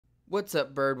What's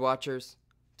up, bird watchers?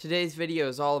 Today's video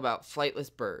is all about flightless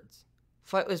birds.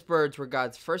 Flightless birds were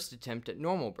God's first attempt at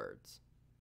normal birds.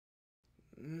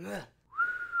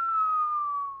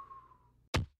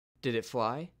 Did it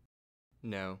fly?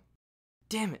 No.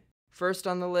 Damn it! First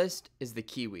on the list is the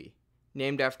kiwi,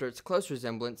 named after its close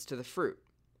resemblance to the fruit.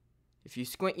 If you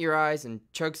squint your eyes and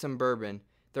chug some bourbon,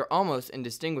 they're almost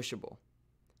indistinguishable.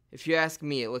 If you ask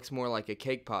me, it looks more like a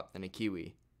cake pop than a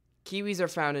kiwi. Kiwis are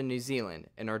found in New Zealand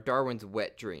and are Darwin's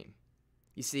wet dream.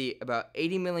 You see, about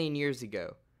 80 million years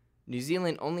ago, New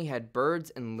Zealand only had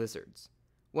birds and lizards.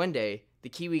 One day, the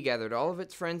kiwi gathered all of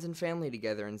its friends and family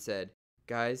together and said,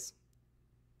 "Guys,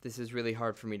 this is really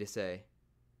hard for me to say,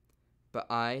 but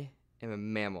I am a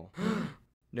mammal."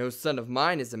 No son of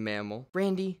mine is a mammal.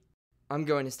 Randy, I'm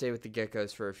going to stay with the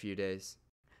geckos for a few days.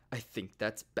 I think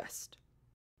that's best.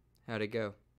 How'd it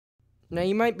go? Now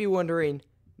you might be wondering,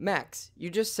 Max,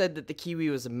 you just said that the kiwi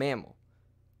was a mammal,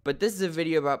 but this is a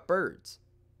video about birds.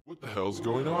 What the hell's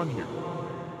going on here?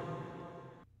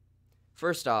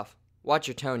 First off, watch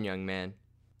your tone, young man.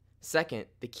 Second,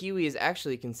 the kiwi is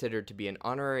actually considered to be an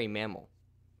honorary mammal.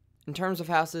 In terms of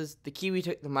houses, the kiwi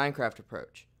took the Minecraft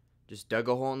approach. Just dug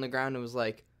a hole in the ground and was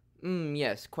like,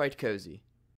 yes, quite cozy.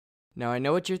 Now I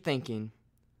know what you're thinking.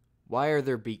 Why are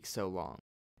their beaks so long?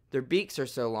 Their beaks are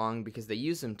so long because they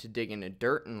use them to dig into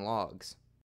dirt and logs.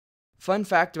 Fun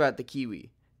fact about the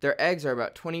kiwi, their eggs are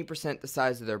about 20% the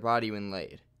size of their body when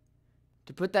laid.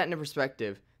 To put that into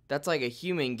perspective, that's like a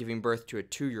human giving birth to a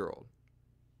 2-year-old.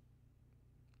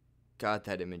 God,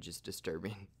 that image is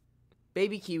disturbing.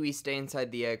 Baby kiwis stay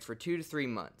inside the egg for 2 to 3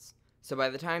 months, so by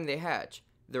the time they hatch,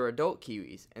 they're adult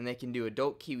kiwis and they can do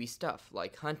adult kiwi stuff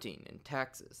like hunting and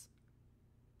taxes.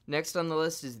 Next on the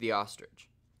list is the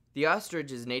ostrich. The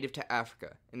ostrich is native to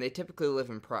Africa and they typically live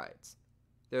in prides.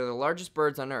 They're the largest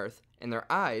birds on Earth, and their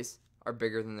eyes are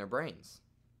bigger than their brains.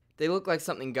 They look like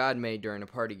something God made during a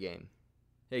party game.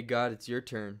 Hey God, it's your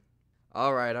turn.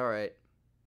 Alright.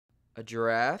 A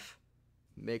giraffe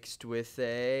mixed with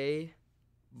a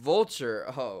vulture.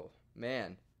 Oh,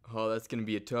 man. Oh, that's gonna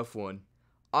be a tough one.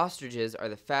 Ostriches are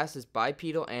the fastest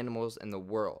bipedal animals in the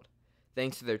world,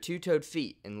 thanks to their 2-toed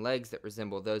feet and legs that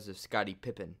resemble those of Scottie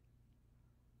Pippen.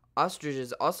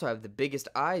 Ostriches also have the biggest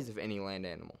eyes of any land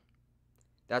animal.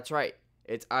 That's right,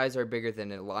 its eyes are bigger than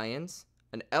a lion's,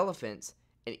 an elephant's,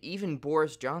 and even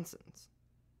Boris Johnson's.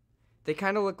 They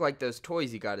kind of look like those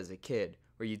toys you got as a kid,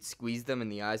 where you'd squeeze them and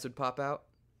the eyes would pop out.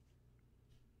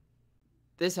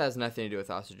 This has nothing to do with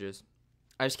ostriches.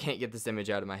 I just can't get this image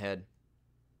out of my head.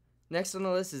 Next on the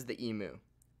list is the emu.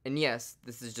 And yes,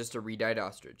 this is just a re-dyed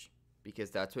ostrich, because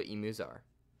that's what emus are.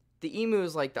 The emu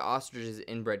is like the ostrich's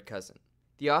inbred cousin.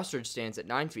 The ostrich stands at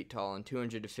 9 feet tall and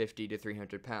 250 to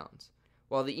 300 pounds.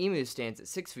 While the emu stands at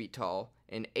 6 feet tall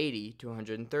and 80 to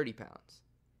 130 pounds.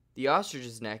 The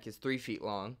ostrich's neck is 3 feet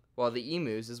long, while the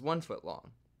emu's is 1 foot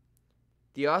long.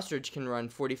 The ostrich can run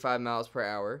 45 miles per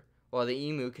hour, while the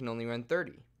emu can only run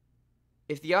 30.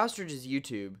 If the ostrich is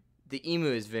YouTube, the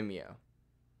emu is Vimeo.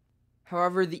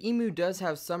 However, the emu does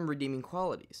have some redeeming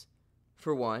qualities.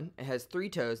 For one, it has 3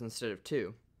 toes instead of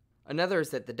 2. Another is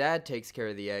that the dad takes care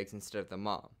of the eggs instead of the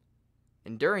mom.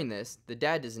 And during this, the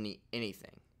dad doesn't eat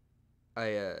anything.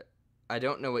 I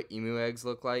don't know what emu eggs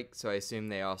look like, so I assume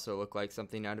they also look like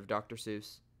something out of Dr.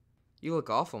 Seuss. You look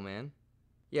awful, man.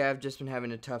 Yeah, I've just been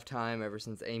having a tough time ever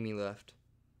since Amy left.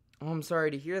 Oh, I'm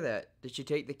sorry to hear that. Did she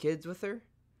take the kids with her?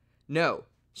 No,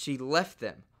 she left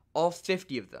them. All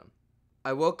 50 of them.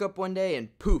 I woke up one day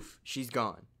and poof, she's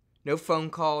gone. No phone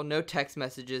call, no text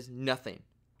messages, nothing.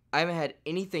 I haven't had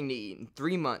anything to eat in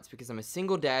 3 months because I'm a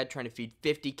single dad trying to feed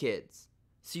 50 kids.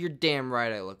 So you're damn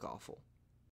right I look awful.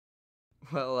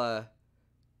 Well,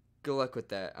 good luck with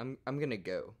that. I'm gonna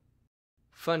go.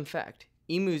 Fun fact,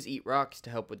 emus eat rocks to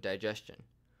help with digestion,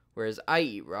 whereas I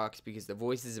eat rocks because the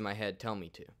voices in my head tell me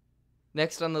to.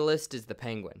 Next on the list is the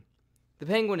penguin. The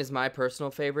penguin is my personal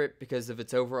favorite because of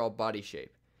its overall body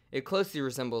shape. It closely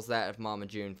resembles that of Mama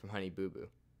June from Honey Boo Boo.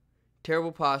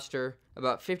 Terrible posture,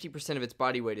 about 50% of its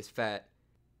body weight is fat,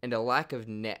 and a lack of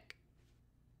neck.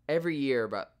 Every year,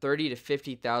 about 30 to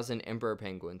 50,000 emperor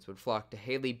penguins would flock to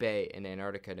Haley Bay in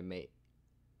Antarctica to mate.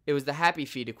 It was the Happy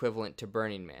Feet equivalent to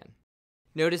Burning Man.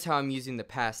 Notice how I'm using the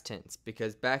past tense,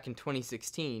 because back in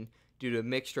 2016, due to a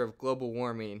mixture of global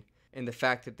warming and the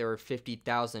fact that there were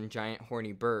 50,000 giant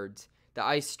horny birds, the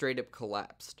ice straight up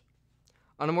collapsed.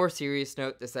 On a more serious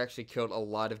note, this actually killed a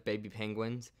lot of baby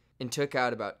penguins and took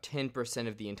out about 10%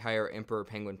 of the entire emperor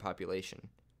penguin population.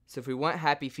 So if we want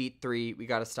Happy Feet 3, we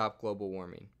gotta stop global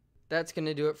warming. That's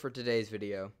gonna do it for today's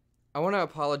video. I want to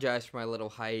apologize for my little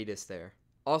hiatus there.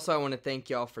 Also, I want to thank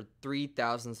y'all for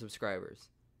 3,000 subscribers.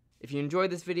 If you enjoyed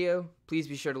this video, please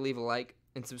be sure to leave a like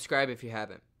and subscribe if you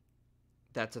haven't.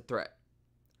 That's a threat.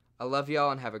 I love y'all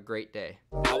and have a great day.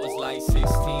 I was like 16,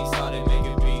 started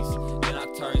making beats. Then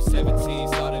I turned 17,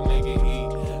 started making heat.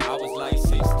 I was like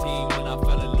 16 when I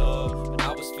fell in love, when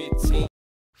I was 15.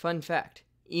 Fun fact,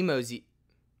 emos